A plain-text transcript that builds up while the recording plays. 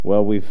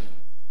Well, we've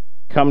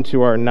come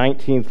to our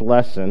 19th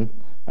lesson.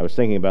 I was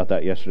thinking about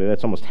that yesterday.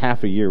 That's almost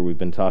half a year we've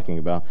been talking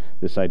about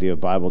this idea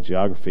of Bible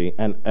geography.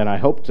 And I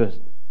hope to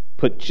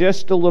put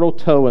just a little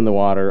toe in the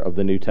water of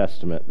the New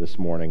Testament this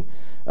morning.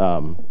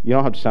 You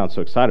don't have to sound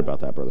so excited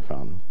about that, Brother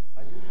Fountain.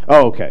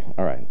 Oh, okay.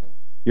 All right.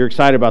 You're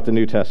excited about the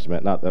New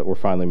Testament, not that we're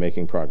finally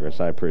making progress.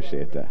 I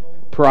appreciate that.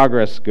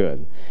 Progress,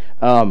 good.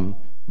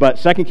 But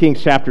 2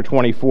 Kings chapter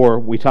 24,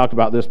 we talked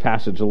about this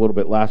passage a little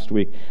bit last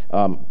week,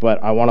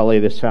 but I want to lay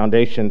this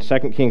foundation. 2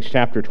 Kings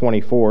chapter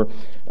 24,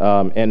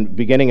 and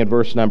beginning in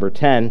verse number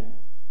 10,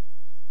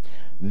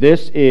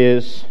 this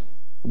is,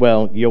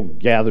 well, you'll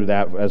gather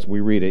that as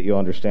we read it. You'll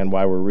understand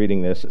why we're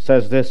reading this. It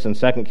says this in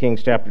 2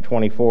 Kings chapter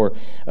 24,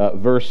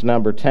 verse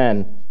number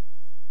 10.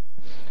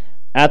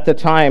 At the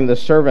time, the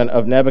servant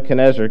of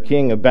Nebuchadnezzar,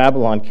 king of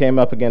Babylon, came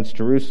up against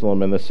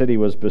Jerusalem, and the city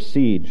was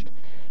besieged.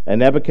 And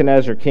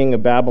Nebuchadnezzar, king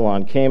of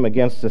Babylon, came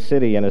against the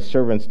city, and his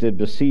servants did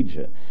besiege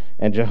it.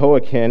 And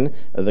Jehoiakim,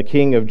 the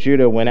king of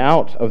Judah, went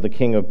out of the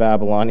king of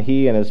Babylon,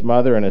 he and his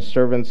mother and his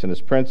servants and his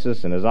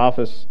princes and his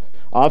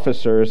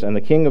officers. And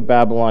the king of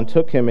Babylon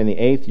took him in the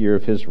 8th year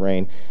of his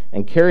reign,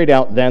 and carried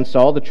out thence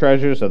all the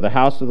treasures of the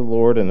house of the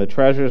Lord and the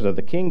treasures of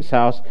the king's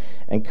house,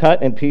 and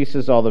cut in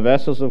pieces all the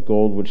vessels of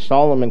gold which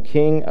Solomon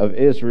king of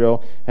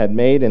Israel had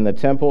made in the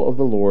temple of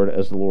the Lord,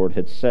 as the Lord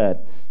had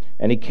said.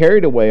 And he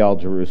carried away all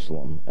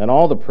Jerusalem, and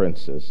all the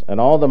princes, and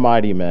all the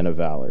mighty men of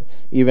valor,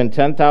 even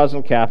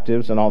 10,000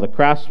 captives, and all the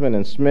craftsmen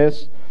and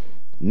smiths.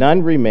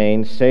 None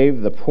remained,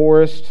 save the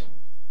poorest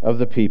of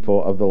the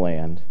people of the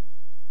land.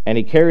 And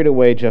he carried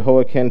away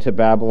Jehoiakim to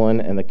Babylon,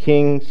 and the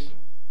king's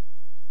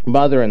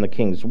mother, and the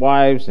king's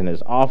wives, and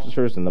his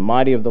officers, and the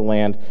mighty of the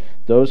land.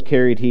 Those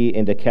carried he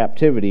into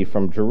captivity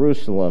from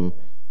Jerusalem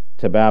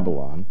to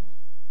Babylon.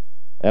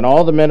 And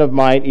all the men of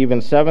might, even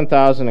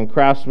 7,000, and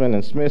craftsmen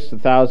and smiths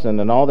 1,000,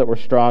 and all that were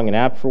strong and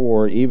apt for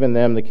war, even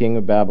them the king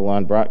of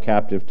Babylon brought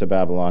captive to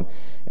Babylon.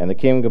 And the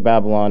king of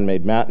Babylon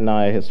made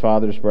Mattaniah his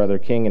father's brother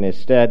king in his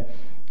stead,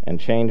 and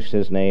changed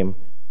his name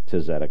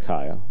to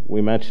Zedekiah. We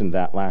mentioned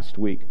that last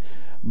week.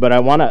 But I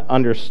want to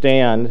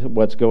understand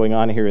what's going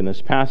on here in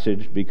this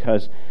passage,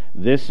 because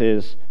this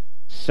is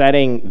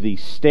setting the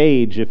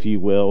stage, if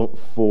you will,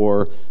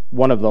 for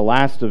one of the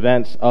last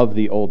events of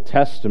the Old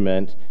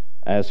Testament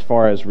as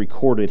far as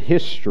recorded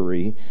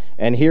history.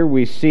 And here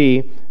we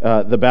see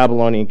the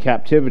Babylonian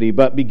captivity.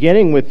 But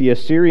beginning with the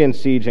Assyrian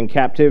siege and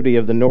captivity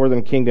of the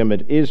northern kingdom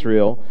of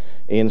Israel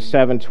in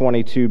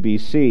 722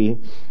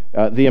 BC,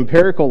 the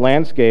empirical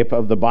landscape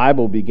of the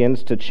Bible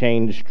begins to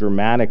change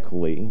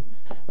dramatically.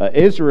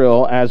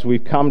 Israel, as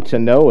we've come to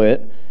know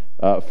it,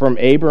 from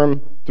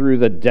Abram through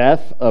the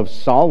death of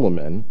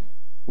Solomon,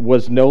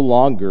 was no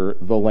longer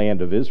the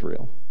land of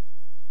Israel.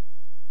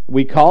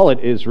 We call it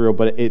Israel,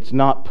 but it's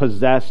not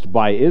possessed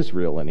by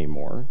Israel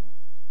anymore.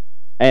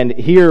 And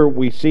here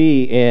we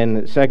see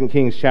in 2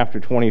 Kings chapter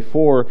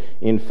 24,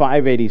 in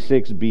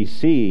 586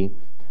 BC,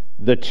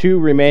 the two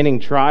remaining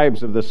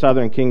tribes of the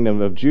southern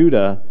kingdom of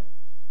Judah,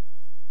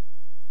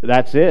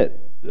 that's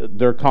it.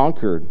 They're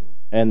conquered.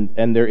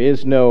 And there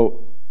is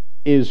no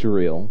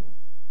Israel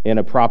in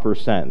a proper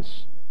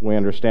sense. We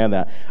understand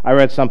that. I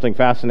read something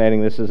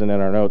fascinating. This isn't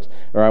in our notes.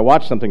 Or I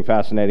watched something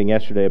fascinating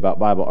yesterday about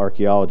Bible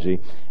archaeology,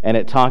 and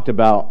it talked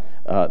about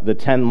the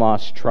 10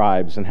 lost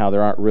tribes and how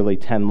there aren't really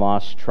 10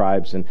 lost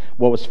tribes. And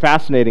what was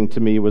fascinating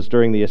to me was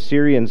during the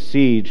Assyrian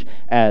siege,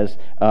 as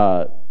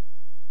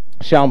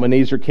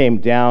Shalmaneser came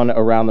down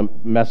around the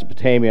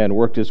Mesopotamia and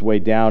worked his way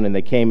down, and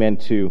they came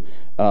into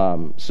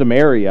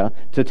Samaria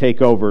to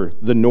take over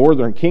the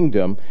northern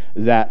kingdom,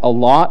 that a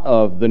lot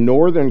of the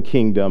northern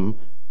kingdom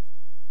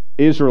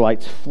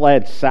Israelites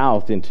fled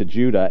south into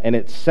Judah, and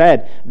it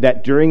said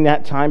that during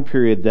that time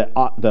period,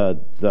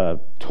 the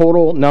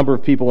total number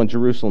of people in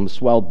Jerusalem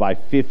swelled by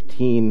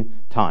 15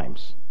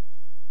 times.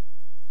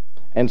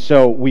 And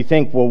so we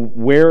think, well,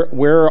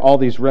 where are all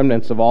these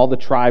remnants of all the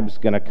tribes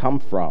going to come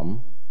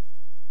from?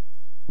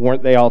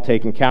 Weren't they all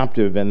taken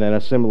captive and then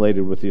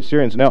assimilated with the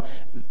Assyrians? No,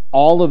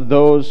 all of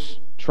those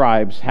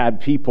tribes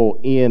had people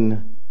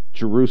in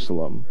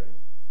Jerusalem,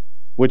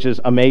 which is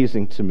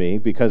amazing to me,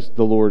 because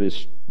the word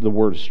is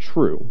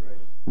true,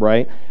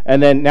 right?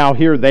 And then now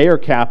here they are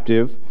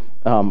captive,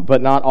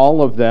 but not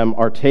all of them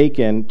are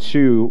taken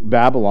to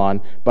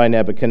Babylon by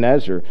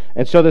Nebuchadnezzar.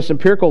 And so this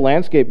empirical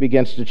landscape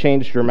begins to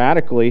change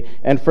dramatically,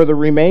 and for the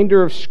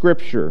remainder of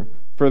Scripture,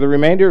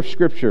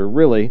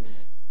 really,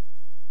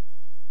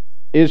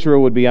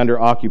 Israel would be under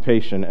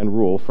occupation and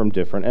rule from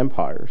different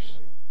empires.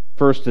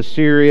 First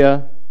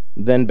Assyria,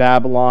 then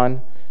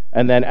Babylon,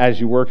 and then as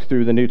you work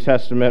through the New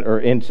Testament or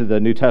into the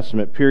New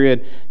Testament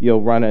period,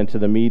 you'll run into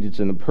the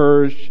Medes and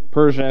the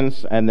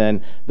Persians, and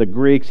then the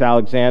Greeks,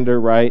 Alexander,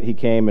 right? He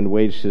came and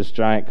waged his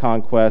giant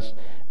conquest,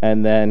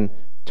 and then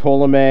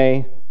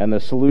Ptolemy and the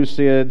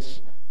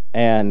Seleucids,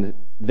 and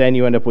then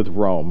you end up with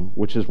Rome,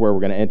 which is where we're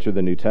going to enter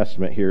the New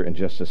Testament here in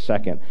just a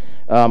second.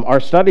 Our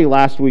study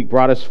last week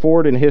brought us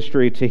forward in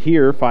history to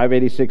here,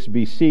 586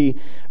 BC,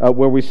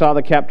 where we saw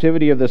the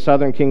captivity of the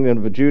southern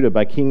kingdom of Judah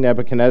by King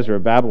Nebuchadnezzar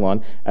of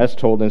Babylon, as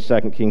told in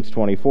 2 Kings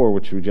 24,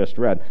 which we just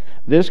read.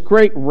 This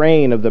great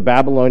reign of the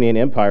Babylonian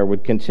Empire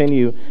would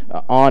continue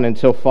on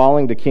until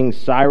falling to King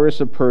Cyrus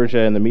of Persia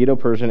and the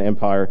Medo-Persian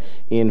Empire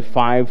in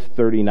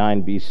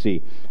 539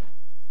 BC.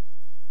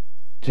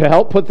 To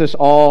help put this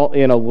all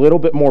in a little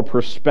bit more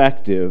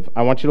perspective,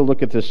 I want you to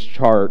look at this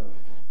chart.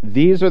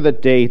 These are the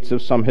dates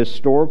of some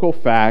historical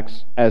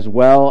facts as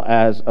well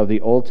as of the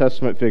Old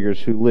Testament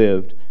figures who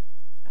lived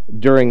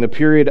during the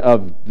period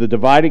of the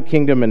divided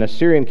kingdom and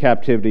Assyrian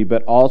captivity,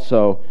 but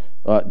also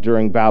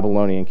during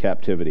Babylonian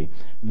captivity.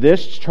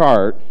 This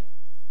chart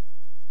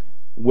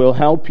will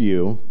help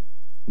you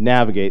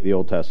navigate the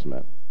Old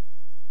Testament.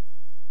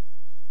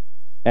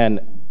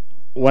 And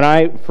when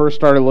I first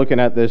started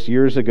looking at this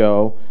years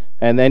ago,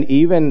 and then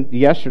even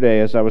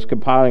yesterday as I was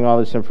compiling all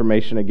this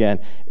information again,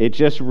 it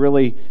just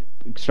really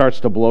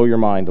starts to blow your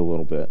mind a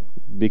little bit.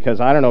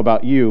 Because I don't know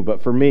about you,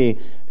 but for me,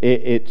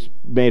 it's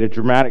made a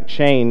dramatic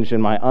change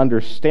in my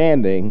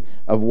understanding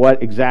of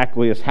what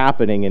exactly is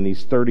happening in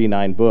these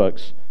 39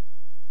 books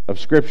of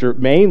Scripture,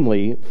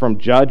 mainly from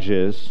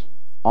Judges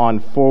on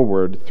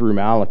forward through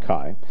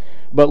Malachi.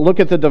 But look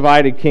at the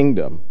divided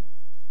kingdom.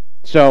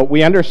 So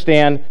we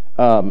understand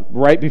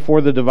right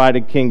before the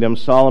divided kingdom,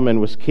 Solomon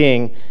was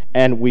king,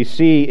 and we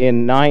see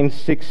in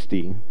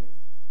 960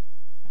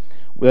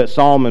 that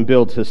Solomon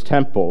builds his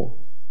temple.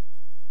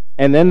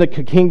 And then the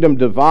kingdom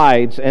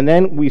divides, and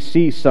then we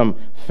see some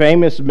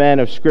famous men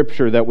of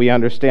Scripture that we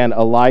understand,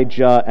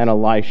 Elijah and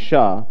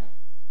Elisha,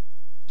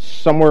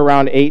 somewhere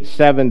around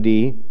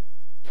 870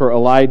 for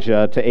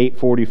Elijah to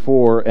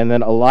 844, and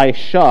then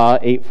Elisha,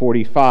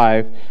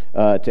 845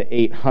 to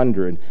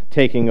 800,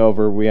 taking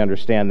over, we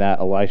understand that,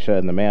 Elisha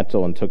in the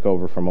mantle and took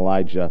over from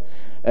Elijah.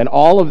 And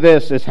all of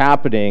this is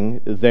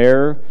happening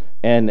there,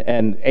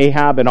 and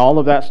Ahab and all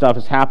of that stuff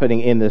is happening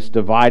in this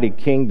divided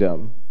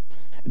kingdom.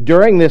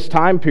 During this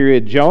time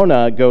period,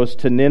 Jonah goes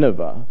to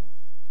Nineveh.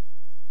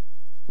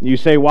 You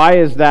say, why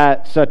is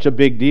that such a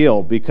big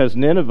deal? Because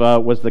Nineveh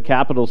was the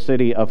capital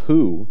city of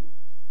who?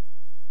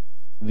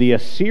 The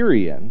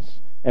Assyrians.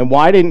 And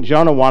why didn't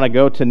Jonah want to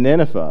go to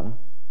Nineveh?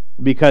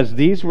 Because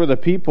these were the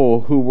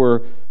people who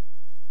were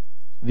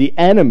the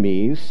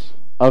enemies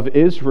of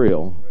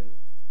Israel.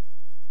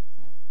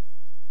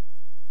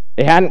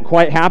 It hadn't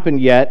quite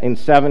happened yet in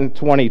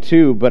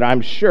 722, but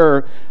I'm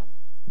sure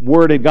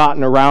word had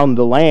gotten around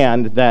the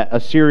land that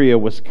Assyria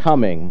was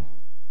coming.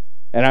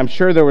 And I'm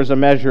sure there was a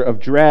measure of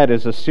dread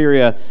as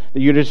Assyria, that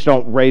you just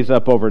don't raise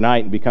up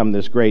overnight and become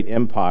this great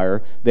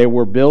empire. They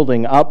were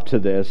building up to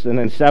this. And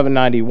in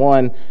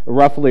 791,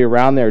 roughly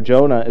around there,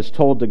 Jonah is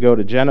told to go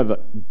to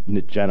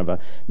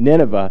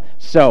Nineveh.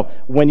 So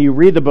when you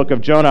read the book of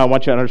Jonah, I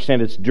want you to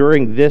understand it's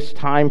during this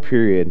time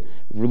period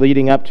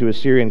leading up to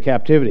Assyrian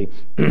captivity.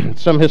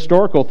 Some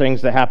historical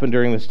things that happened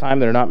during this time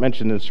that are not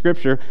mentioned in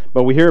Scripture,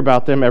 but we hear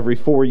about them every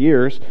 4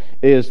 years,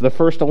 is the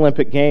first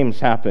Olympic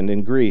Games happened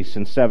in Greece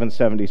in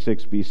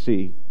 776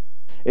 BC.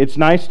 It's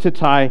nice to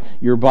tie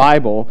your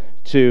Bible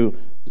to,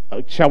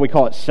 shall we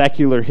call it,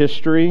 secular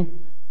history,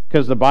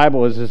 because the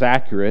Bible is as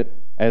accurate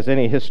as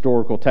any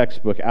historical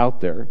textbook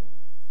out there.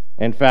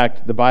 In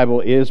fact, the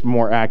Bible is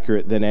more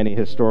accurate than any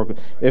historical.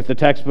 If the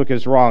textbook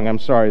is wrong, I'm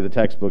sorry, the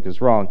textbook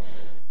is wrong.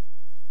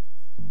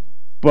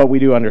 But we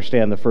do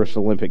understand the first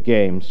Olympic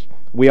Games.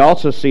 We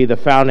also see the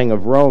founding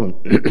of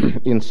Rome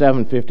in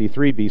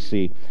 753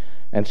 BC.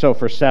 And so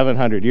for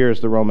 700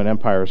 years, the Roman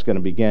Empire is going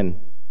to begin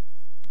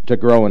to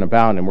grow and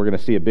abound. And we're going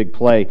to see a big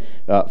play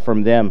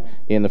from them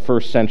in the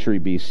first century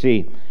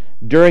BC.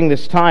 During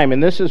this time,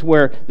 and this is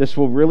where this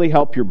will really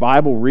help your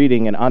Bible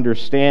reading and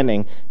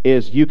understanding,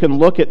 is you can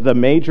look at the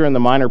major and the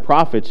minor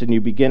prophets and you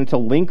begin to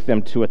link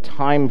them to a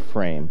time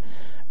frame.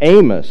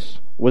 Amos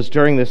was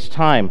during this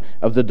time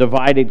of the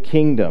divided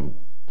kingdom.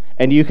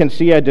 And you can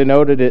see I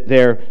denoted it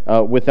there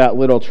with that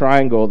little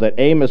triangle, that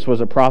Amos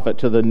was a prophet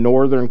to the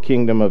northern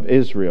kingdom of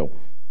Israel.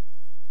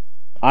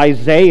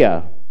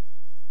 Isaiah,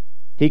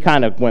 he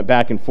kind of went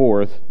back and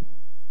forth,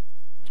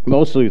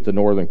 mostly with the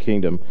northern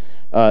kingdom.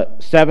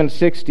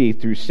 760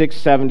 through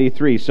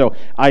 673. So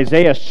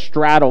Isaiah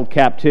straddled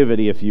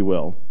captivity, if you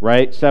will,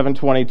 right?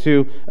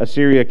 722,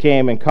 Assyria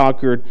came and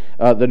conquered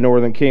the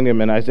northern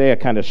kingdom, and Isaiah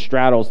kind of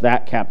straddles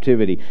that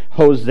captivity.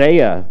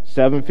 Hosea,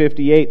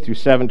 758 through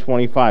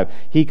 725.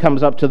 He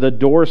comes up to the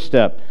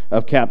doorstep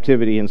of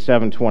captivity in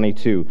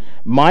 722.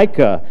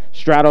 Micah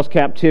straddles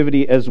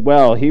captivity as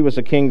well. He was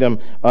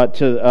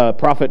a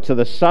prophet to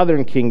the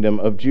southern kingdom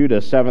of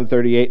Judah,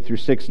 738 through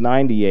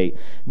 698.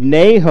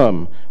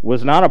 Nahum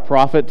was not a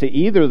prophet to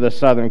either the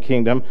southern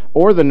kingdom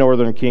or the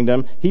northern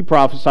kingdom. He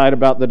prophesied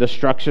about the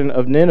destruction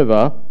of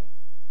Nineveh,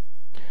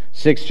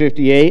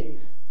 658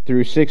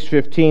 through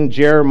 615.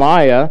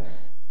 Jeremiah,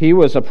 he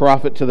was a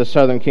prophet to the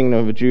southern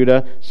kingdom of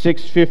Judah,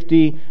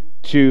 650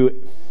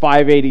 to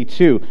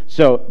 582.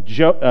 So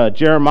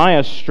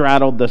Jeremiah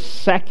straddled the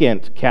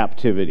second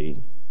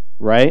captivity,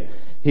 right?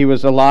 He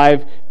was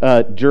alive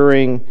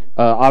during,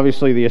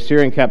 obviously, the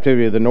Assyrian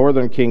captivity of the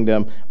northern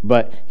kingdom,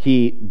 but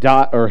he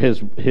died, or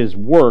his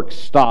work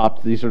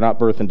stopped. These are not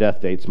birth and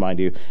death dates, mind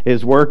you.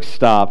 His work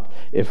stopped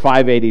in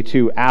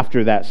 582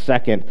 after that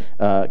second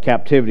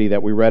captivity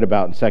that we read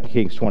about in 2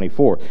 Kings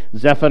 24.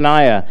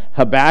 Zephaniah,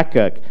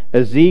 Habakkuk,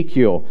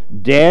 Ezekiel,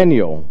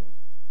 Daniel.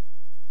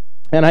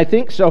 And I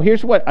think, so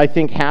here's what I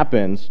think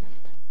happens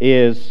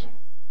is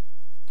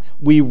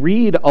we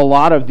read a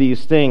lot of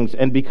these things,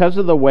 and because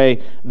of the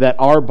way that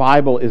our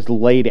Bible is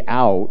laid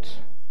out,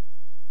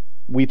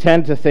 we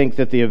tend to think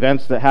that the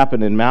events that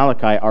happened in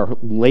Malachi are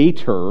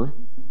later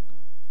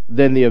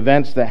than the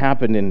events that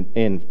happened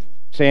in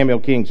Samuel,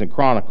 Kings, and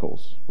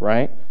Chronicles,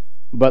 right?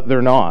 But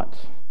they're not.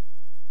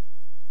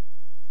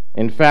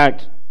 In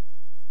fact,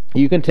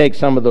 you can take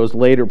some of those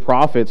later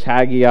prophets,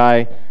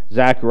 Haggai,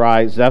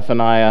 Zechariah,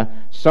 Zephaniah.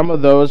 Some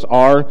of those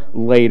are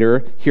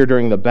later, here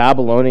during the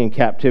Babylonian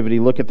captivity.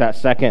 Look at that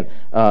second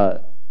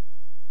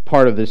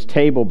part of this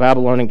table,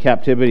 Babylonian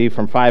captivity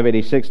from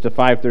 586 to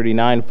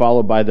 539,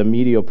 followed by the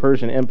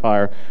Medo-Persian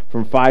Empire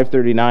from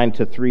 539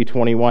 to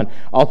 321.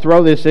 I'll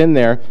throw this in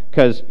there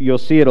because you'll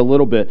see it a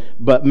little bit.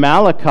 But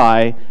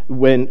Malachi,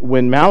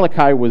 when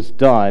Malachi was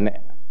done,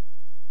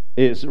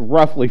 is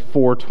roughly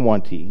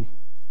 420.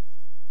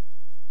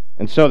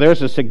 And so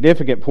there's a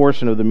significant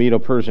portion of the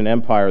Medo-Persian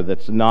Empire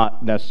that's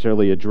not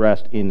necessarily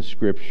addressed in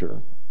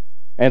Scripture.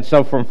 And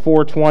so from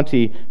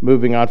 420,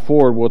 moving on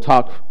forward, we'll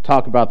talk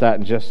about that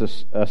in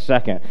just a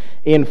second.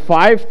 In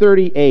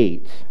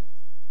 538,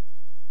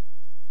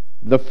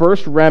 the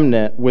first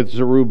remnant with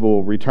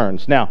Zerubbabel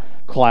returns. Now,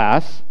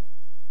 class,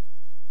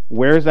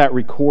 where is that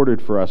recorded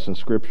for us in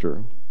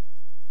Scripture?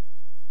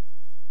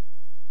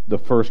 The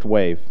first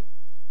wave.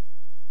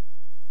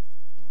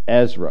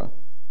 Ezra.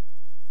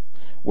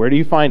 Where do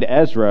you find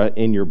Ezra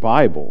in your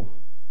Bible?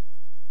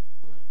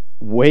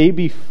 Way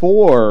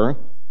before.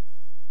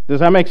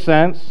 Does that make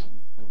sense?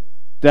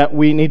 That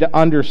we need to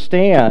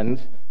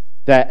understand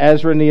that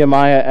Ezra,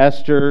 Nehemiah,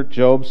 Esther,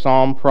 Job,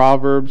 Psalm,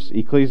 Proverbs,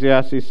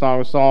 Ecclesiastes,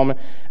 Song of Solomon,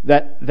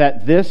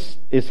 that this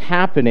is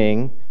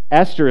happening,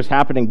 Esther is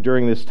happening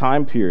during this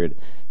time period.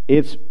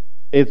 It's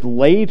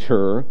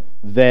later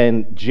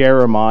than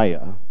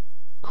Jeremiah,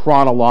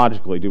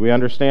 chronologically. Do we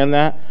understand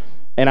that?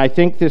 And I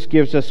think this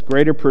gives us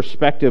greater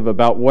perspective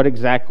about what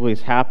exactly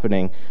is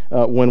happening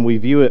when we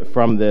view it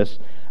from this.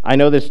 I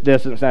know this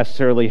doesn't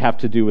necessarily have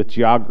to do with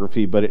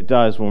geography, but it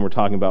does when we're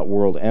talking about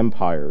world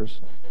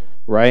empires,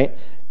 right?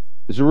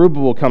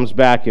 Zerubbabel comes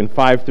back in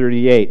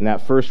 538, and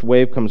that first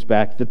wave comes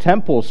back. The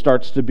temple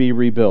starts to be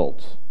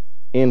rebuilt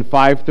in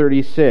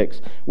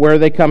 536. Where are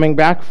they coming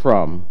back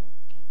from?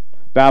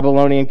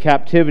 Babylonian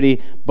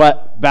captivity,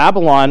 but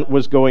Babylon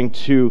was going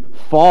to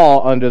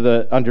fall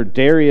under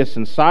Darius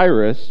and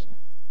Cyrus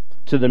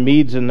to the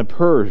Medes and the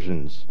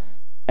Persians.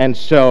 And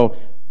so,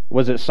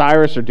 was it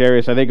Cyrus or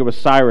Darius? I think it was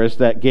Cyrus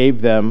that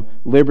gave them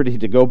liberty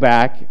to go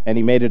back, and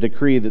he made a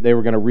decree that they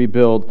were going to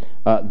rebuild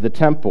the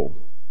temple.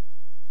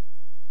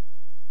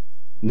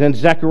 And then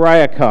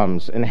Zechariah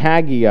comes, and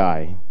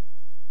Haggai.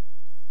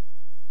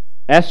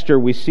 Esther,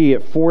 we see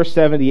at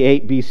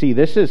 478 BC.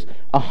 This is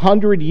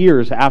 100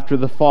 years after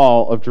the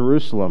fall of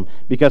Jerusalem,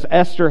 because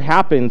Esther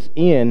happens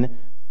in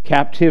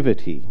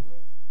captivity.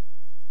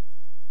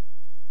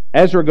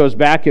 Ezra goes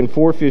back in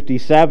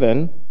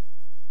 457.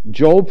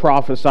 Joel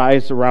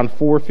prophesies around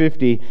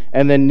 450,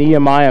 and then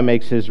Nehemiah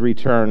makes his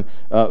return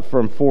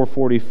from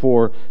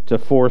 444 to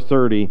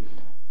 430,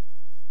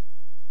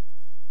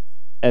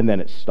 and then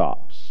it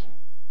stops.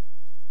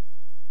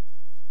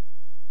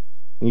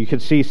 And you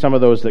can see some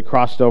of those that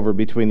crossed over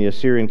between the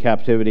Assyrian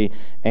captivity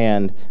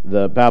and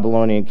the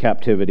Babylonian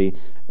captivity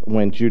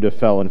when Judah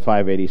fell in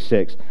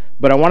 586.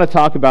 But I want to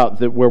talk about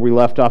where we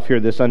left off here,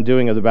 this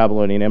undoing of the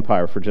Babylonian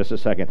Empire, for just a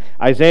second.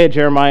 Isaiah,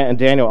 Jeremiah, and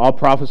Daniel all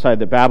prophesied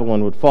that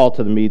Babylon would fall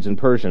to the Medes and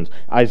Persians.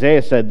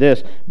 Isaiah said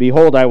this,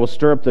 "Behold, I will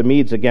stir up the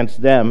Medes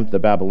against them," the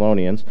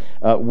Babylonians,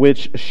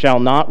 "which shall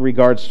not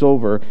regard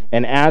silver,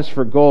 and as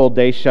for gold,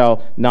 they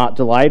shall not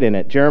delight in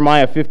it."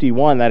 Jeremiah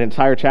 51, that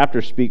entire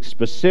chapter, speaks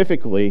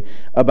specifically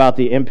about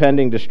the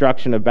impending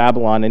destruction of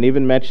Babylon, and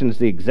even mentions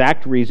the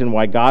exact reason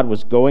why God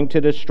was going to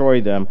destroy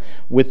them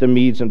with the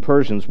Medes and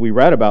Persians. We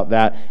read about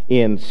that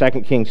in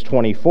 2 Kings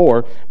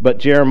 24, but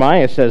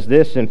Jeremiah says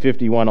this in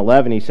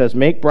 51:11. He says,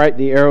 "Make bright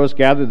the arrows,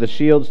 gather the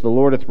shields. The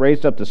Lord hath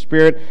raised up the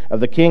spirit of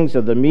the kings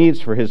of the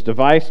Medes, for his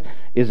device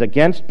is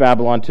against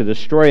Babylon to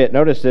destroy it."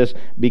 Notice this,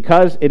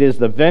 "because it is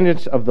the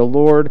vengeance of the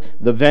Lord,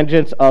 the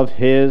vengeance of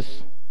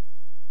his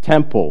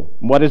temple."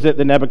 What is it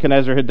that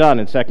Nebuchadnezzar had done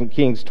in 2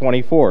 Kings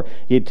 24?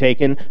 He had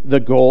taken the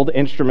gold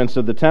instruments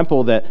of the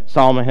temple that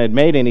Solomon had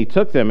made, and he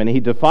took them and he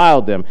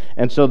defiled them.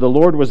 And so the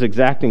Lord was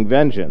exacting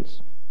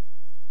vengeance.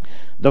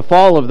 The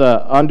fall of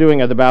the undoing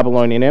of the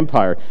Babylonian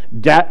Empire.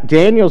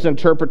 Daniel's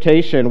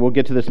interpretation, we'll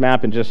get to this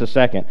map in just a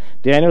second.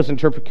 Daniel's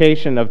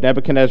interpretation of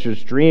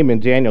Nebuchadnezzar's dream in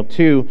Daniel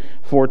 2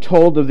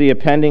 foretold of the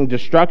impending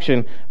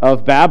destruction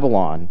of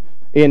Babylon.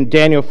 In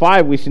Daniel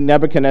 5, we see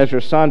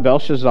Nebuchadnezzar's son,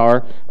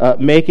 Belshazzar,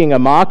 making a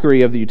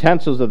mockery of the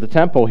utensils of the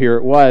temple. Here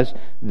it was,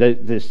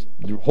 this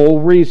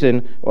whole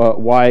reason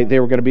why they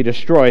were going to be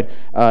destroyed,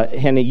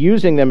 and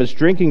using them as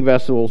drinking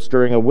vessels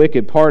during a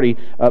wicked party.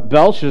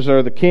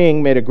 Belshazzar, the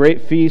king, made a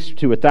great feast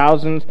to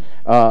 1,000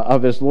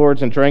 of his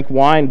lords and drank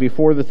wine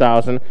before the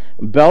 1,000.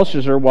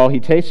 Belshazzar, while he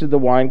tasted the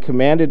wine,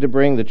 commanded to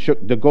bring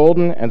the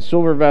golden and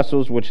silver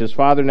vessels which his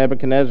father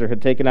Nebuchadnezzar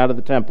had taken out of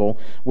the temple,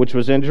 which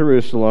was in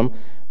Jerusalem,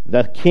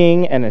 that the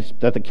king and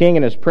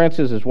his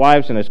princes, his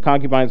wives, and his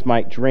concubines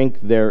might drink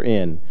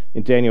therein.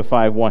 In Daniel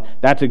 5:1.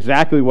 That's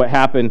exactly what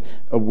happened,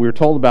 we're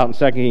told about in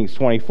 2 Kings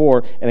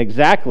 24, and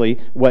exactly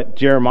what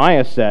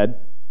Jeremiah said.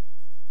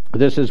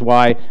 This is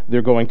why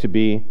they're going to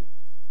be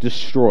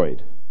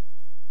destroyed.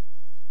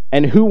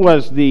 And who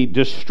was the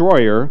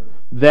destroyer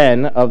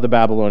then of the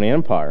Babylonian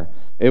Empire?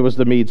 It was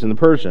the Medes and the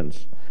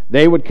Persians.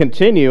 They would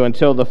continue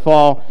until the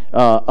fall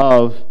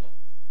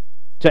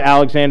to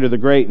Alexander the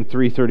Great in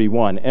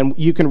 331. And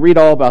you can read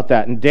all about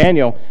that. And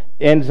Daniel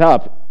ends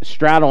up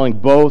straddling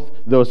both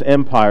those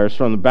empires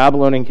from the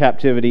Babylonian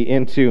captivity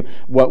into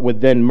what would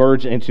then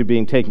merge into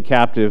being taken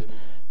captive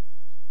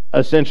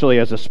essentially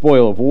as a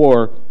spoil of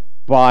war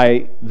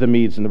by the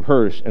Medes and the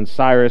Persians, and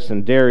Cyrus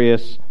and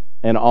Darius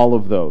and all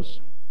of those.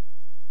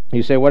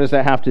 You say, what does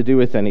that have to do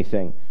with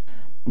anything?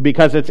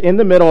 Because it's in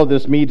the middle of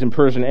this Medes and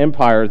Persian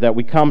empire that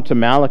we come to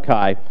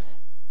Malachi,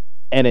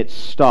 and it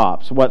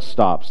stops. What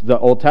stops? The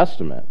Old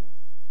Testament.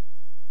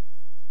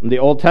 The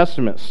Old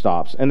Testament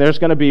stops. And there's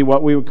going to be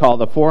what we would call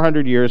the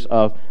 400 years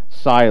of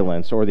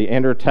silence, or the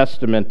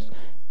intertestament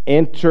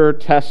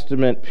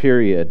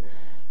period.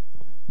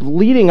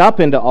 Leading up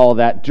into all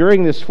that,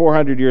 during this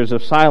 400 years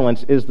of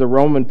silence, is the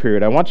Roman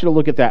period. I want you to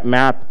look at that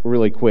map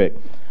really quick.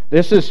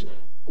 This is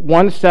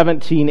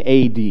 117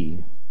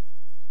 AD,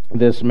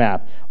 this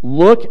map.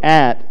 Look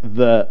at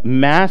the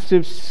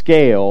massive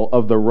scale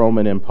of the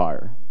Roman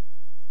Empire.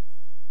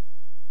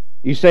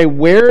 You say,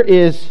 where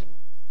is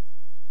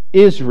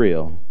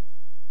Israel?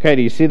 Okay,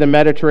 do you see the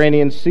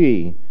Mediterranean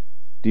Sea?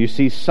 Do you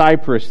see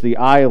Cyprus, the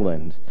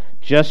island?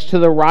 Just to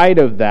the right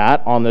of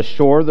that, on the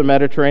shore of the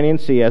Mediterranean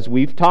Sea, as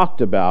we've talked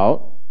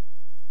about,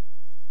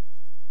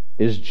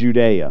 is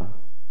Judea.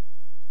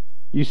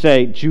 You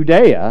say,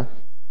 Judea?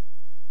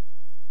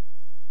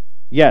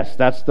 Yes,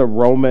 that's the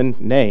Roman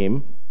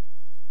name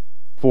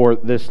for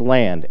this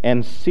land.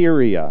 And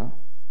Syria.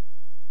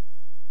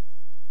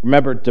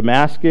 Remember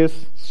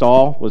Damascus?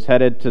 Saul was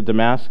headed to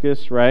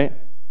Damascus, right?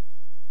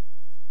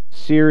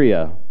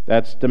 Syria,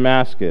 that's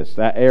Damascus,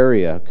 that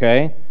area,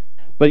 okay?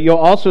 But you'll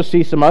also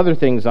see some other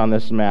things on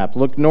this map.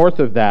 Look north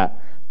of that,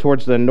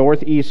 towards the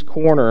northeast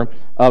corner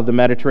of the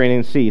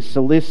Mediterranean Sea.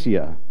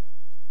 Cilicia,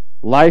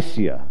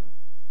 Lycia,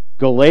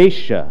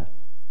 Galatia,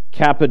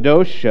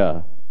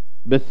 Cappadocia,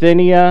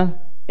 Bithynia,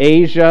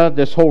 Asia.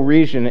 This whole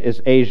region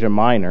is Asia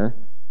Minor.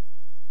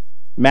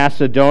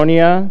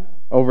 Macedonia,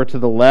 over to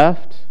the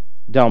left.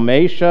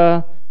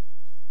 Dalmatia.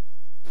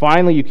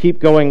 Finally, you keep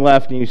going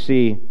left and you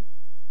see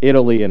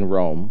Italy and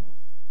Rome.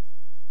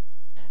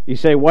 You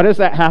say, what does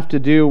that have to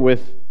do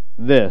with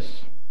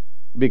this?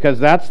 Because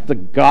that's the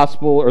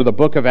gospel or the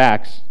book of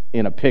Acts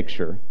in a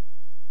picture.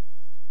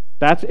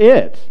 That's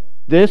it.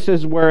 This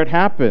is where it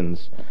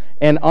happens.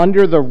 And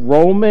under the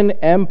Roman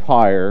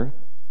Empire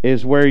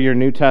is where your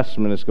New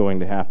Testament is going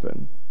to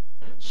happen.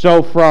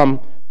 So from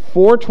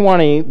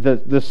 420,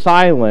 the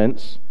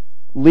silence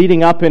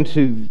leading up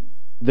into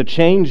the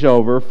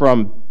changeover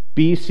from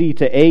BC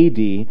to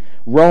AD,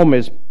 Rome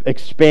is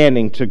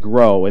expanding to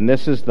grow, and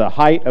this is the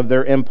height of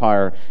their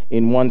empire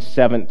in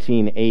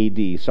 117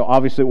 AD. So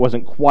obviously it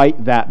wasn't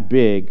quite that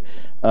big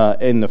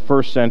in the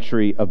first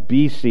century of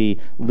BC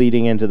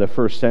leading into the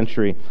first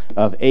century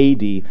of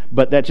AD,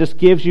 but that just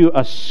gives you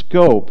a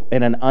scope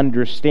and an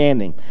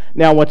understanding.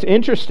 Now what's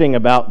interesting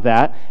about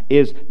that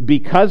is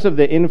because of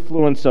the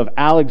influence of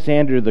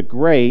Alexander the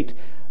Great,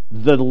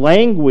 the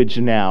language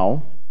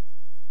now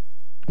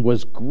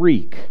was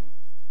Greek.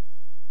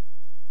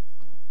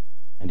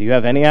 And do you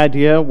have any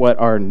idea what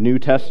our New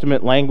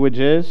Testament language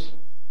is?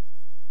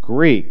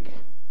 Greek.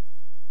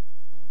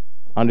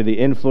 Under the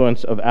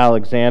influence of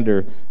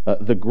Alexander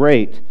the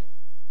Great.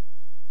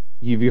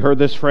 Have you heard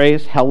this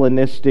phrase,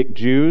 Hellenistic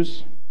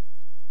Jews?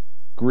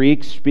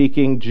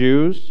 Greek-speaking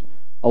Jews?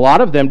 A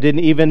lot of them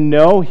didn't even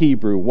know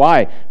Hebrew.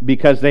 Why?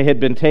 Because they had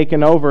been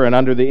taken over and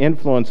under the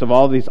influence of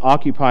all these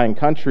occupying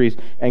countries,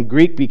 and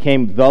Greek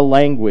became the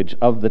language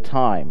of the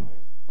time.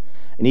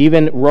 And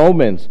even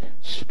Romans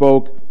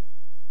spoke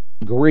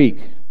Greek.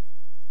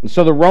 And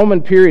so the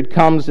Roman period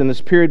comes in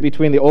this period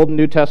between the Old and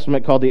New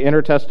Testament called the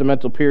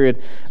intertestamental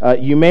period.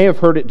 You may have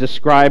heard it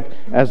described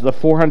as the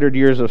 400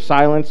 years of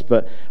silence,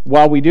 but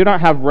while we do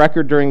not have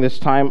record during this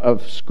time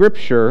of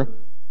Scripture,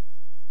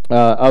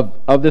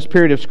 of this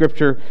period of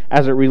Scripture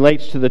as it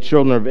relates to the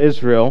children of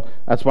Israel,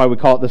 that's why we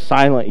call it the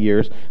silent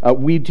years,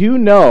 we do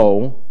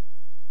know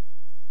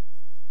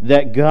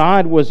that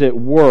God was at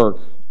work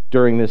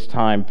during this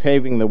time,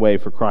 paving the way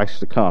for Christ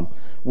to come.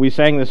 We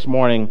sang this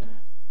morning,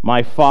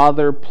 "My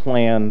Father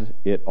planned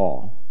it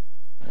all."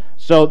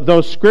 So though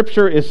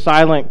Scripture is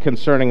silent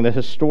concerning the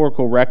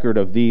historical record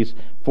of these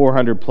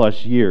 400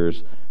 plus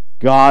years,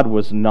 God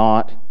was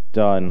not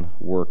done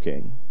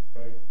working.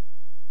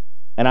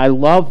 And I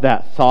love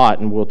that thought,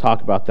 and we'll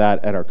talk about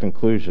that at our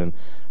conclusion.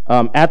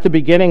 At the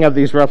beginning of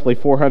these roughly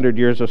 400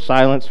 years of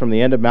silence, from the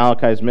end of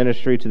Malachi's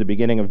ministry to the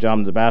beginning of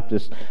John the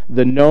Baptist,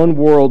 the known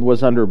world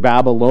was under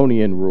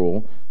Babylonian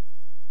rule.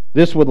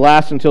 This would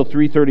last until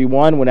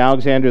 331, when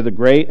Alexander the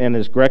Great and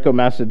his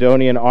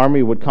Greco-Macedonian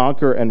army would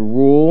conquer and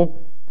rule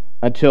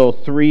until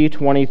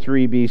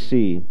 323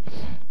 BC.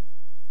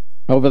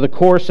 Over the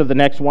course of the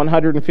next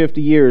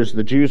 150 years,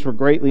 the Jews were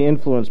greatly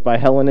influenced by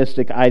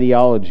Hellenistic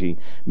ideology.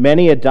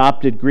 Many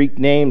adopted Greek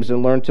names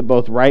and learned to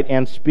both write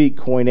and speak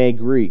Koine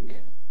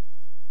Greek.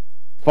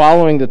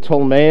 Following the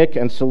Ptolemaic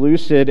and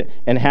Seleucid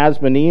and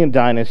Hasmonean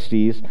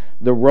dynasties,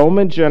 the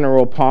Roman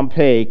general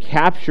Pompey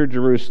captured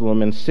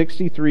Jerusalem in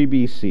 63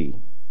 BC.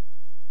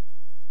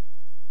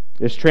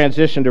 This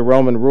transition to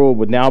Roman rule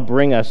would now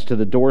bring us to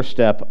the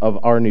doorstep of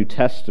our New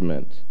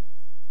Testament.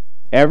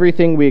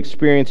 Everything we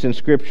experience in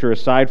Scripture,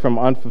 aside from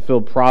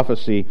unfulfilled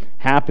prophecy,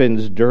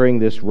 happens during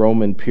this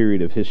Roman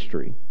period of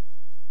history.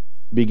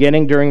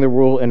 Beginning during the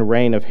rule and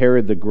reign of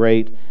Herod the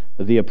Great,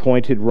 the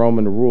appointed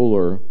Roman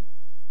ruler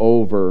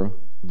over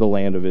the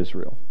land of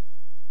Israel.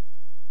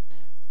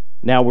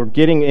 Now we're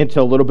getting into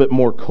a little bit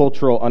more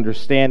cultural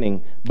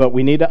understanding, but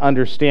we need to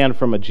understand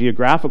from a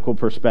geographical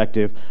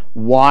perspective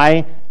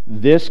why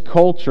this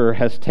culture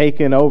has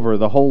taken over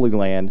the Holy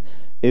Land.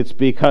 It's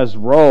because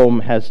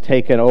Rome has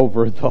taken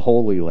over the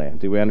Holy Land.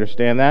 Do we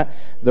understand that?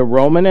 The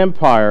Roman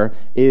Empire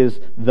is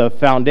the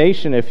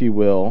foundation, if you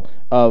will,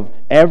 of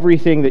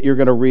everything that you're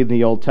going to read in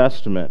the Old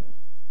Testament.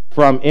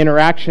 From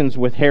interactions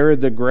with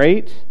Herod the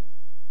Great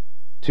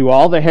to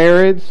all the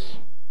Herods,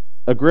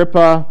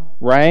 Agrippa,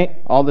 right?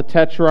 All the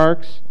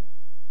tetrarchs,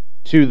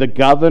 to the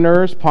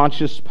governors,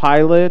 Pontius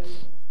Pilate,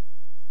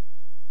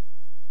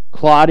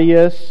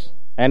 Claudius,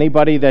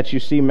 anybody that you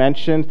see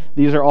mentioned.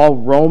 These are all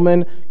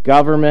Roman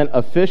government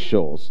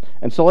officials.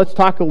 And so let's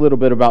talk a little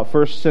bit about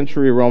first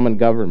century Roman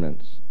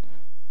governments.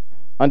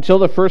 Until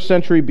the first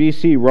century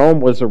BC,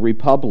 Rome was a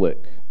republic.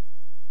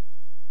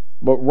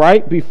 But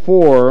right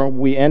before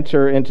we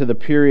enter into the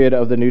period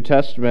of the New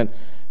Testament,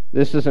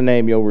 this is a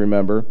name you'll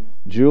remember.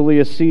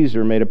 Julius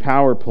Caesar made a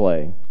power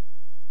play,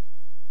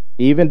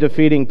 even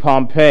defeating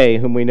Pompey,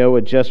 whom we know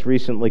had just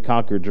recently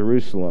conquered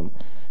Jerusalem.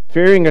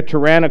 Fearing a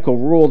tyrannical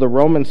rule, the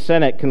Roman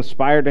Senate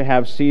conspired to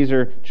have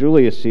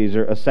Julius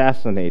Caesar,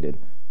 assassinated.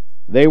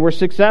 They were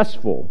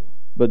successful,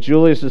 but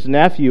Julius's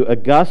nephew,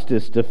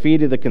 Augustus,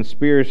 defeated the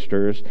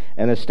conspirators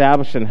and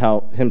established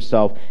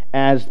himself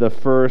as the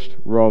first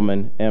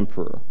Roman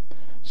emperor.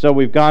 So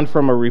we've gone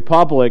from a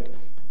republic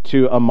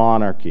to a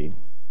monarchy.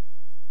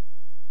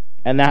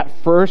 And that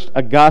first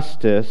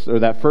Augustus, or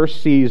that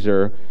first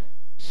Caesar,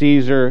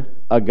 Caesar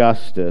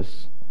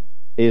Augustus,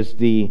 is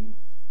the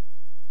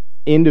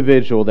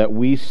individual that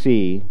we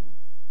see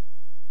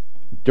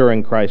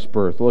during Christ's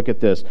birth. Look at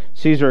this.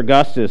 Caesar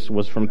Augustus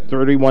was from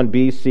 31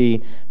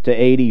 BC to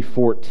AD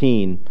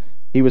 14.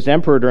 He was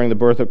emperor during the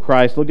birth of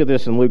Christ. Look at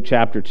this in Luke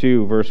chapter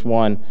 2, verse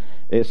 1.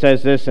 It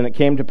says this, "And it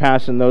came to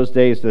pass in those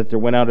days that there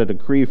went out a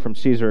decree from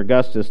Caesar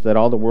Augustus that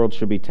all the world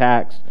should be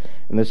taxed.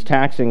 And this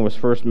taxing was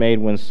first made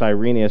when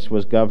Cyrenius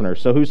was governor."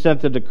 So who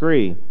sent the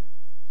decree?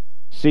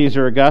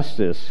 Caesar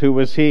Augustus. Who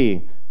was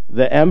he?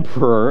 The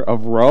emperor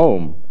of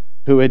Rome,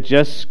 who had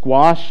just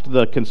squashed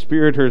the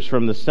conspirators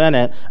from the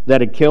Senate that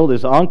had killed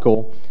his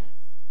uncle.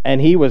 And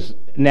he was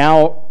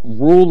now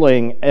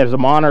ruling as a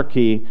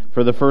monarchy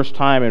for the first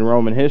time in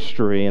Roman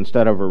history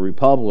instead of a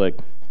republic.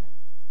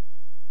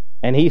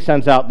 And he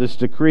sends out this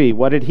decree.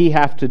 What did he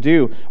have to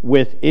do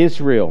with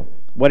Israel?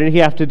 What did he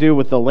have to do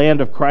with the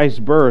land of Christ's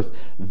birth?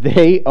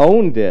 They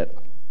owned it.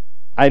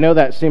 I know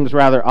that seems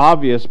rather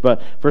obvious,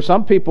 but for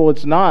some people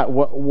it's not.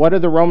 What do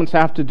the Romans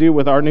have to do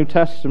with our New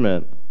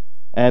Testament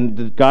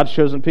and God's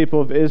chosen people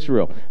of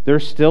Israel? They're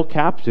still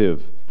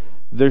captive.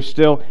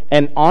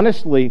 And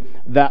honestly,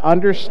 that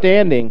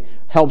understanding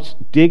helps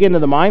dig into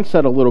the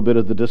mindset a little bit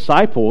of the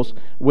disciples.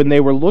 When they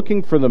were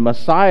looking for the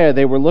Messiah,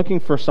 they were looking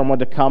for someone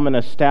to come and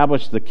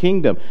establish the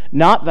kingdom.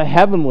 Not the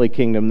heavenly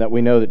kingdom that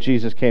we know that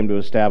Jesus came to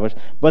establish,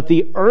 but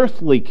the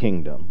earthly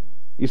kingdom.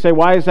 You say,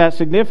 why is that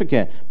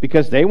significant?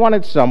 Because they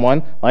wanted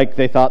someone, like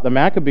they thought the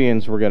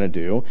Maccabees were going to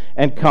do,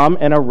 and come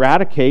and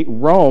eradicate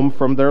Rome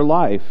from their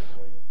life.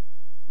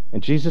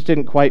 And Jesus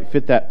didn't quite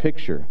fit that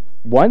picture.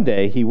 One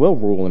day he will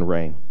rule and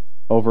reign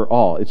over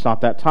all. It's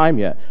not that time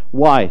yet.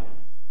 Why?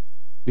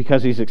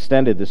 Because he's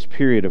extended this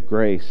period of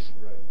grace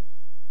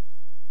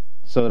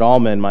so that all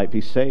men might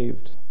be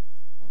saved.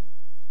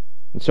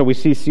 And so we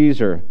see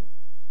Caesar,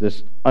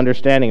 this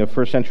understanding of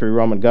first century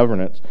Roman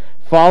governance.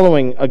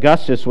 Following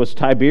Augustus was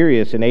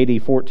Tiberius in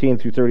AD 14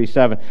 through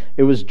 37.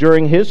 It was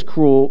during his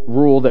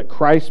rule that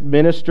Christ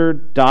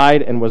ministered,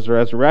 died, and was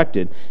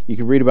resurrected. You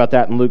can read about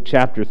that in Luke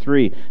chapter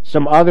 3.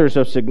 Some others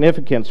of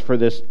significance for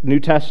this New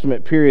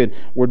Testament period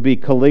would be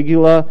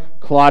Caligula,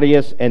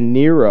 Claudius, and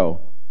Nero.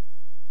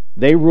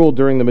 They ruled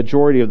during the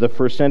majority of the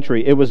first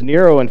century. It was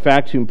Nero, in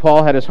fact, whom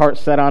Paul had his heart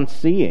set on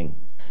seeing.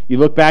 You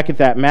look back at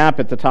that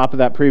map at the top of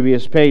that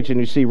previous page and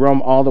you see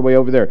Rome all the way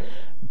over there.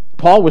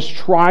 Paul was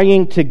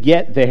trying to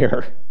get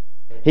there.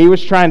 He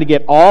was trying to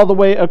get all the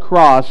way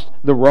across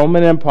the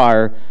Roman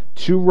Empire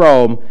to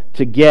Rome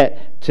to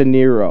get to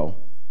Nero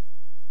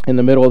in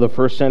the middle of the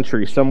first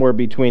century, somewhere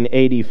between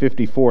AD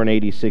 54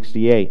 and AD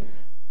 68.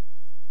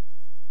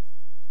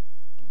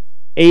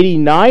 AD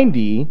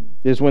 90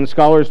 is when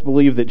scholars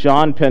believe that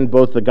John penned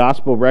both the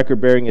gospel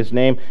record bearing his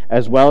name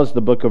as well as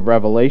the book of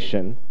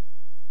Revelation.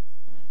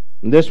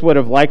 And this would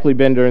have likely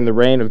been during the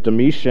reign of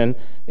Domitian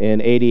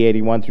in AD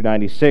 81 through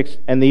 96,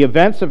 and the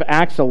events of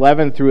Acts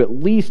 11 through at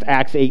least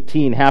Acts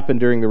 18 happened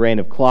during the reign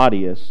of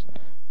Claudius,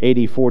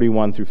 AD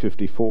 41 through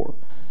 54.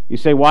 You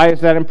say, why is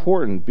that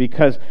important?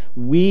 Because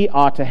we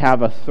ought to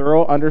have a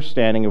thorough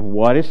understanding of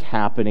what is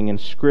happening in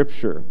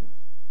Scripture.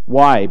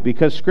 Why?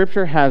 Because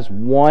Scripture has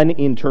one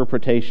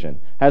interpretation,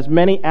 has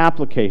many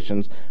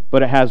applications,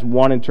 but it has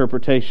one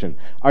interpretation.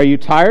 Are you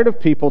tired of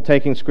people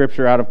taking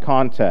Scripture out of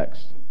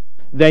context?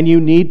 Then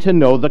you need to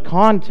know the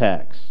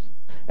context.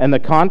 And the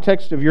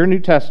context of your New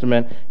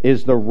Testament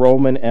is the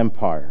Roman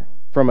Empire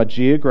from a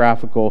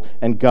geographical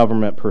and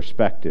government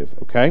perspective.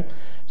 Okay?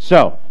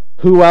 So,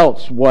 who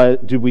else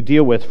do we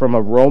deal with from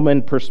a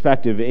Roman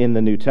perspective in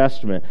the New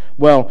Testament?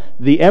 Well,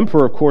 the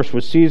emperor, of course,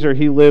 was Caesar.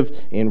 He lived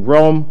in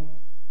Rome.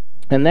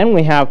 And then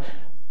we have,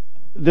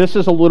 this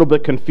is a little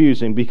bit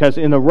confusing because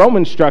in the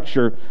Roman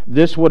structure,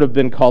 this would have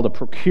been called a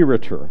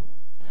procurator.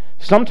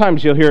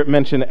 Sometimes you'll hear it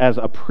mentioned as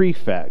a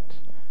prefect.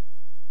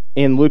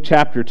 In Luke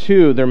chapter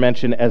 2, they're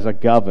mentioned as a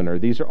governor.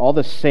 These are all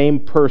the same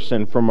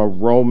person from a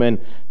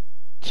Roman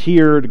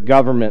tiered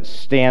government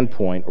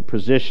standpoint or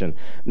position.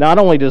 Not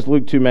only does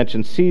Luke 2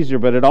 mention Caesar,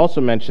 but it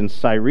also mentions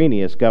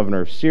Cyrenius,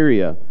 governor of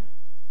Syria.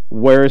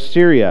 Where is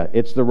Syria?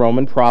 It's the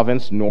Roman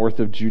province north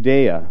of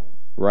Judea,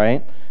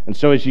 right? And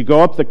so as you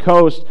go up the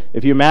coast,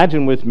 if you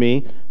imagine with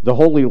me the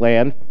Holy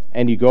Land,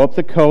 and you go up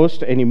the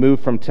coast and you move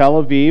from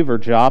Tel Aviv or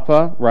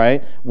Joppa,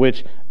 right,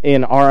 which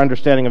in our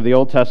understanding of the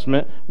Old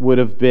Testament would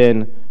have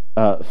been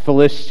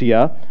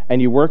Philistia,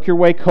 and you work your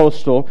way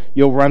coastal,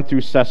 you'll run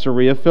through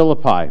Caesarea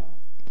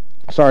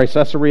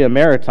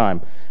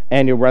Maritime,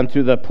 and you'll run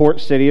through the port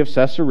city of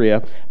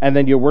Caesarea, and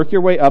then you'll work your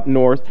way up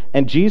north,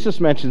 and Jesus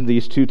mentions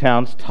these two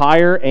towns,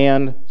 Tyre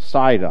and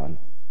Sidon.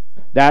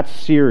 That's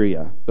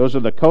Syria. Those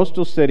are the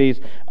coastal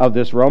cities of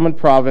this Roman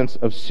province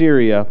of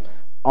Syria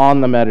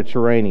on the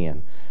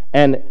Mediterranean.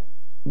 And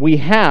we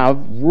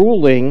have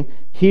ruling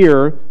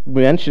here,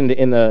 mentioned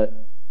in the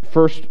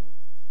first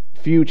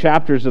few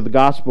chapters of the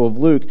Gospel of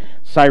Luke,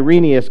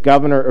 Cyrenius,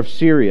 governor of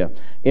Syria.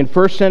 In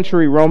first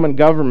century Roman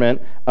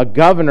government, a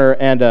governor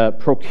and a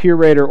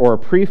procurator or a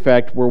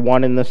prefect were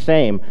one and the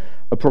same.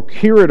 A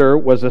procurator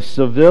was a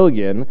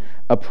civilian,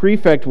 a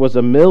prefect was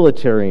a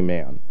military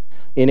man.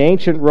 In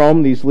ancient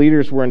Rome, these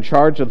leaders were in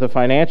charge of the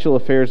financial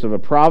affairs of a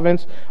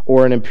province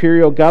or an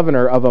imperial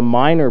governor of a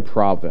minor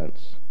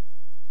province.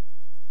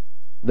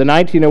 The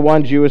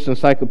 1901 Jewish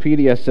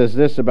Encyclopedia says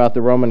this about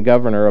the Roman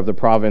governor of the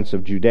province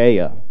of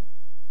Judea.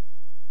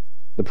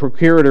 The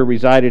procurator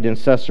resided in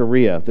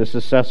Caesarea. This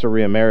is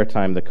Caesarea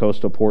Maritime, the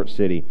coastal port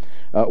city,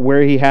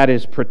 where he had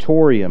his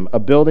praetorium, a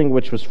building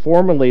which was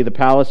formerly the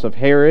palace of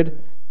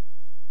Herod.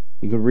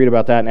 You can read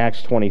about that in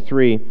Acts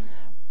 23.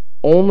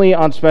 Only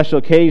on special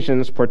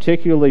occasions,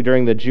 particularly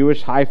during the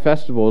Jewish high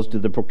festivals,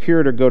 did the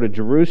procurator go to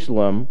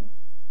Jerusalem,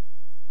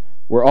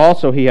 where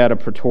also he had a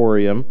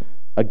praetorium,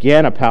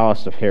 again a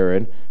palace of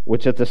Herod,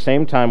 which at the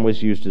same time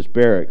was used as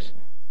barracks.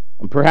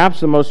 And perhaps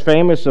the most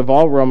famous of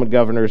all Roman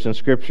governors in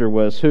Scripture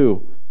was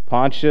who?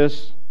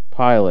 Pontius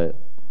Pilate.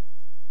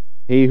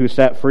 He who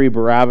set free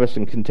Barabbas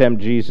and condemned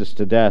Jesus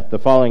to death. The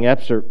following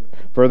excerpt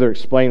further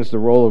explains the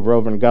role of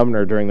Roman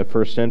governor during the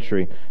first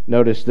century.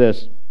 Notice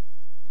this.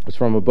 It's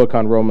from a book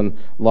on Roman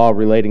law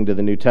relating to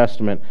the New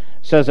Testament.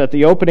 It says, at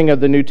the opening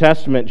of the New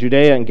Testament,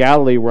 Judea and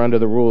Galilee were under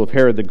the rule of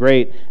Herod the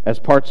Great as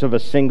parts of a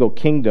single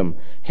kingdom.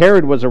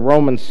 Herod was a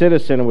Roman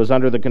citizen and was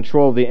under the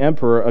control of the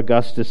emperor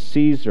Augustus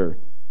Caesar.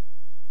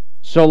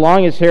 So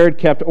long as Herod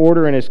kept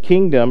order in his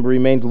kingdom,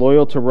 remained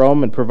loyal to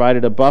Rome, and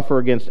provided a buffer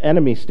against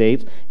enemy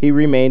states, he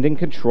remained in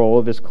control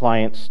of his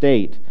client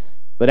state.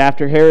 But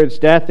after Herod's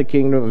death, the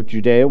kingdom of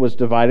Judea was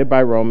divided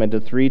by Rome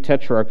into three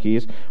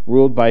tetrarchies,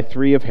 ruled by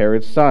three of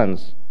Herod's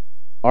sons.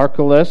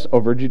 Archelaus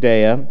over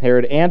Judea,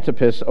 Herod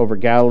Antipas over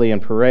Galilee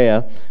and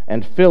Perea,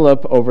 and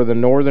Philip over the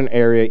northern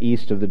area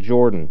east of the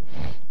Jordan.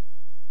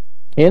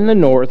 In the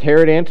north,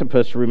 Herod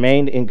Antipas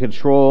remained in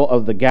control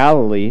of the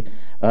Galilee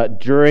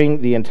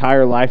during the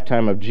entire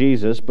lifetime of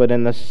Jesus, but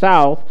in the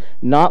south,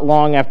 not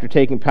long after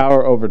taking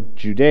power over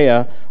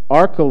Judea,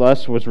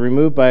 Archelaus was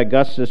removed by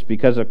Augustus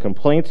because of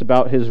complaints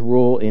about his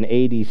rule in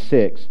AD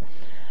 6.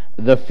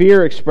 The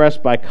fear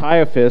expressed by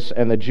Caiaphas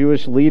and the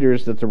Jewish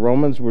leaders that the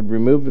Romans would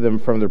remove them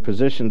from their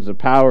positions of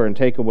power and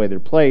take away their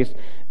place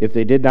if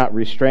they did not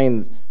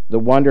restrain the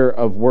wonder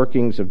of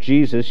workings of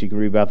Jesus, you can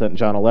read about that in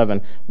John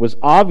 11, was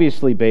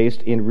obviously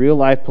based in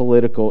real-life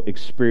political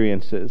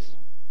experiences.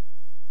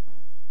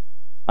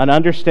 An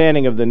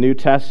understanding of the New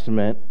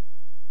Testament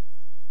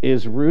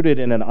is rooted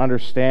in an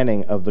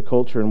understanding of the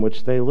culture in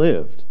which they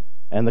lived.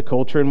 And the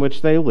culture in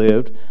which they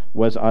lived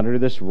was under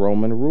this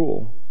Roman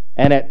rule.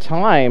 And at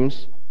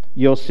times,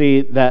 you'll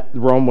see that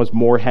Rome was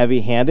more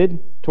heavy-handed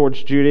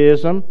towards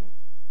Judaism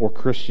or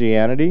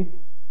Christianity,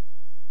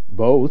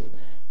 both.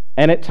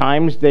 And at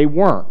times, they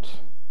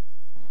weren't.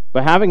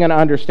 But having an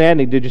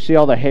understanding, did you see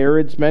all the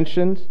Herods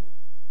mentioned?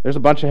 There's a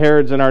bunch of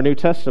Herods in our New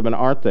Testament,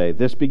 aren't they?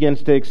 This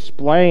begins to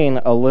explain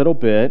a little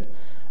bit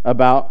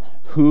about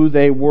who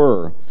they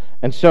were.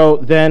 And so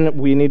then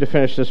we need to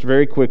finish this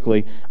very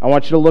quickly. I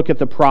want you to look at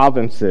the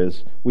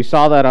provinces. We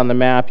saw that on the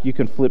map. You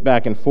can flip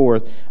back and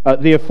forth.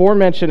 The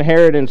aforementioned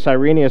Herod and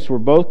Cyrenius were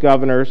both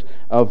governors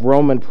of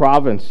Roman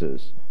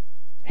provinces.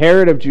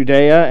 Herod of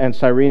Judea and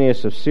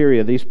Cyrenius of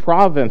Syria. These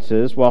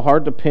provinces, while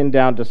hard to pin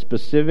down to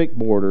specific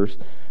borders,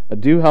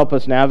 do help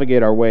us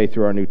navigate our way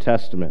through our New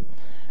Testament.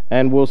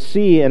 And we'll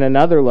see in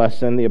another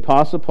lesson, the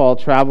Apostle Paul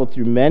traveled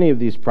through many of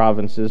these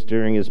provinces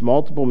during his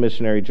multiple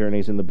missionary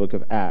journeys in the book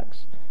of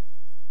Acts.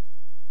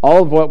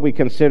 All of what we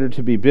consider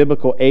to be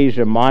biblical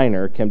Asia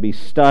Minor can be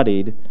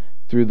studied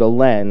through the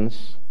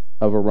lens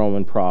of a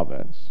Roman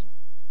province.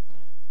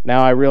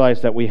 Now, I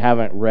realize that we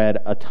haven't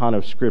read a ton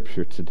of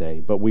Scripture today,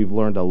 but we've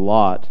learned a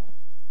lot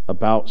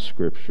about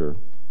Scripture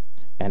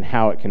and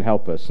how it can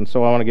help us. And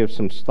so I want to give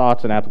some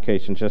thoughts and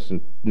applications just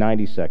in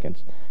 90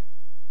 seconds.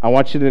 I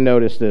want you to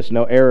notice this.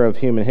 No era of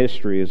human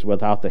history is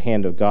without the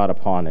hand of God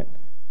upon it,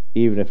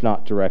 even if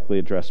not directly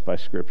addressed by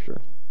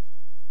Scripture.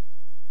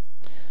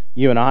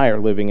 You and I are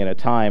living in a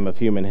time of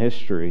human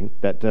history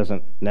that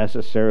doesn't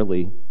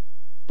necessarily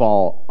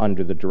fall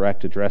under the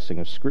direct addressing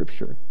of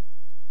Scripture.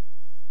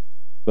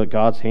 But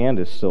God's hand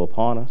is still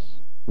upon us.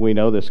 We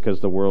know this because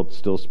the world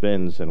still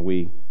spins and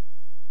we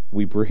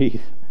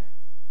breathe.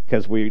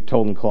 Because we're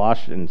told in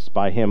Colossians,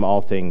 by Him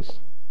all things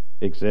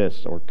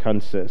exist or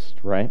consist,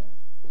 right?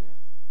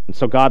 And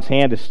so God's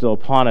hand is still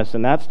upon us,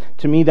 and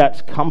to me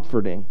that's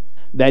comforting.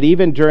 That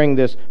even during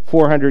this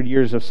 400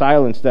 years of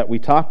silence that we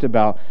talked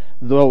about,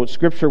 though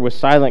Scripture was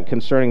silent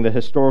concerning the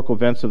historical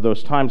events of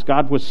those times,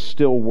 God was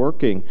still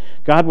working.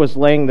 God was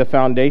laying the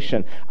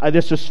foundation.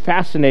 This is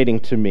fascinating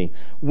to me.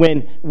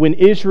 When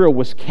Israel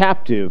was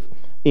captive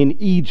in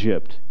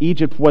Egypt,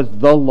 Egypt was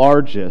the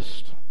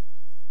largest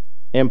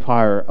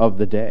empire of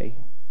the day.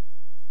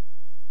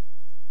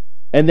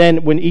 And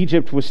then when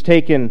Egypt was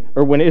taken,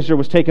 or when Israel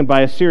was taken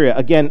by Assyria,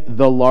 again,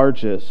 the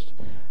largest.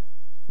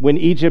 When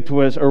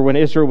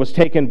Israel was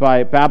taken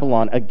by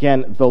Babylon,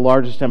 again, the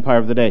largest empire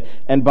of the day,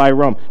 and by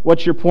Rome.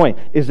 What's your point?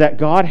 Is that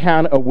God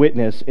had a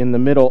witness in the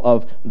middle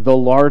of the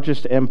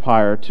largest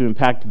empire to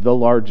impact the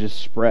largest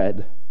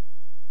spread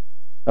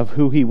of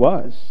who He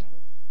was.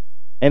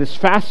 And it's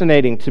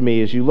fascinating to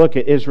me as you look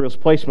at Israel's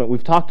placement.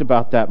 We've talked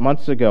about that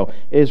months ago.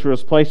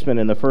 Israel's placement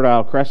in the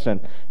Fertile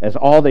Crescent as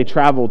all they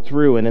traveled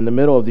through and in the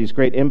middle of these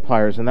great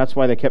empires. And that's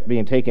why they kept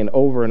being taken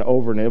over and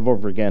over and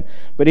over again.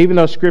 But even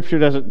though Scripture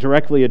doesn't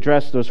directly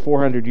address those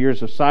 400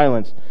 years of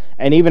silence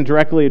and even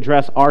directly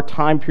address our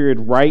time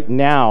period right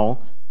now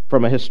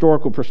from a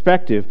historical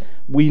perspective,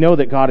 we know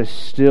that God is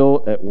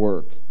still at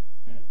work.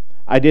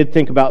 I did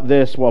think about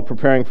this while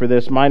preparing for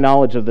this. My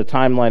knowledge of the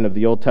timeline of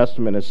the Old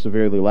Testament is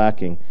severely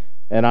lacking.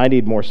 And I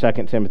need more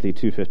 2 Timothy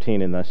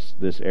 2:15 in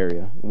this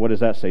area. What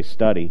does that say?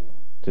 Study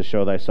to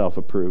show thyself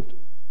approved.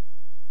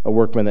 A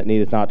workman that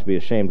needeth not to be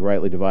ashamed,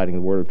 rightly dividing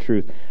the word of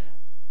truth.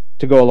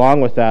 To go along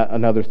with that,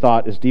 another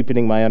thought is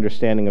deepening my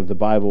understanding of the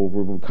Bible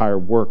will require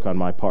work on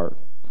my part.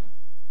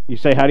 You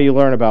say, how do you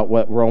learn about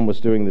what Rome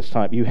was doing this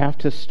time? You have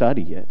to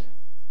study it.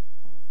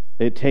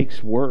 It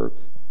takes work.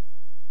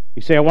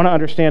 You say, I want to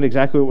understand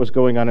exactly what was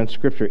going on in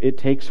Scripture. It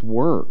takes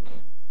work.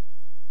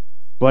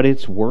 But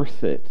it's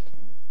worth it.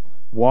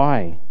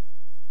 Why?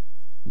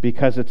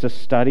 Because it's a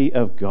study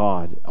of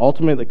God.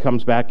 Ultimately, it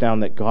comes back down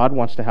that God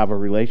wants to have a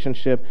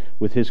relationship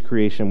with His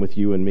creation, with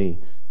you and me.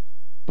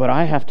 But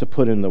I have to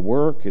put in the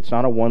work. It's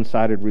not a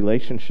one-sided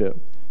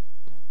relationship.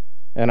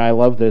 And I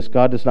love this.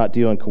 God does not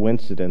deal in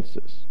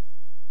coincidences.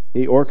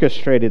 He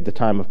orchestrated the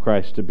time of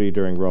Christ to be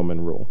during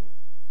Roman rule.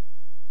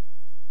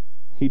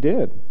 He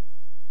did.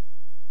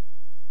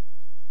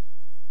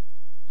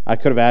 I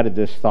could have added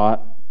this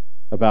thought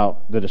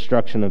about the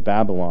destruction of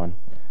Babylon.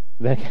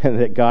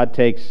 That God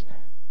takes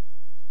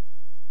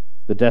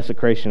the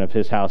desecration of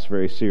His house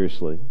very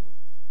seriously.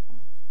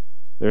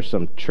 There's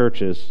some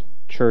churches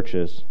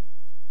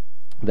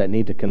that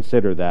need to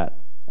consider that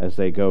as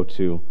they go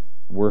to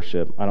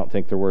worship. I don't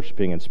think they're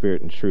worshiping in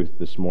spirit and truth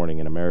this morning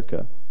in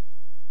America.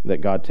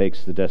 That God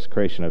takes the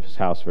desecration of His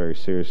house very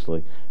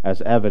seriously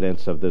as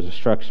evidence of the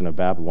destruction of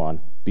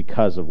Babylon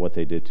because of what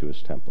they did to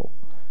His temple.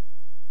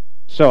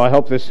 So I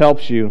hope this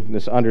helps you,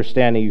 this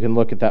understanding. You can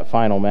look at that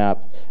final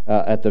map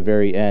at the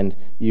very end.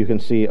 You can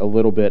see a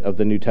little bit of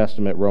the New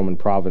Testament Roman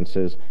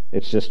provinces.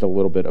 It's just a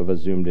little bit of a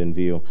zoomed-in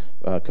view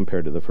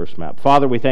compared to the first map. Father, we thank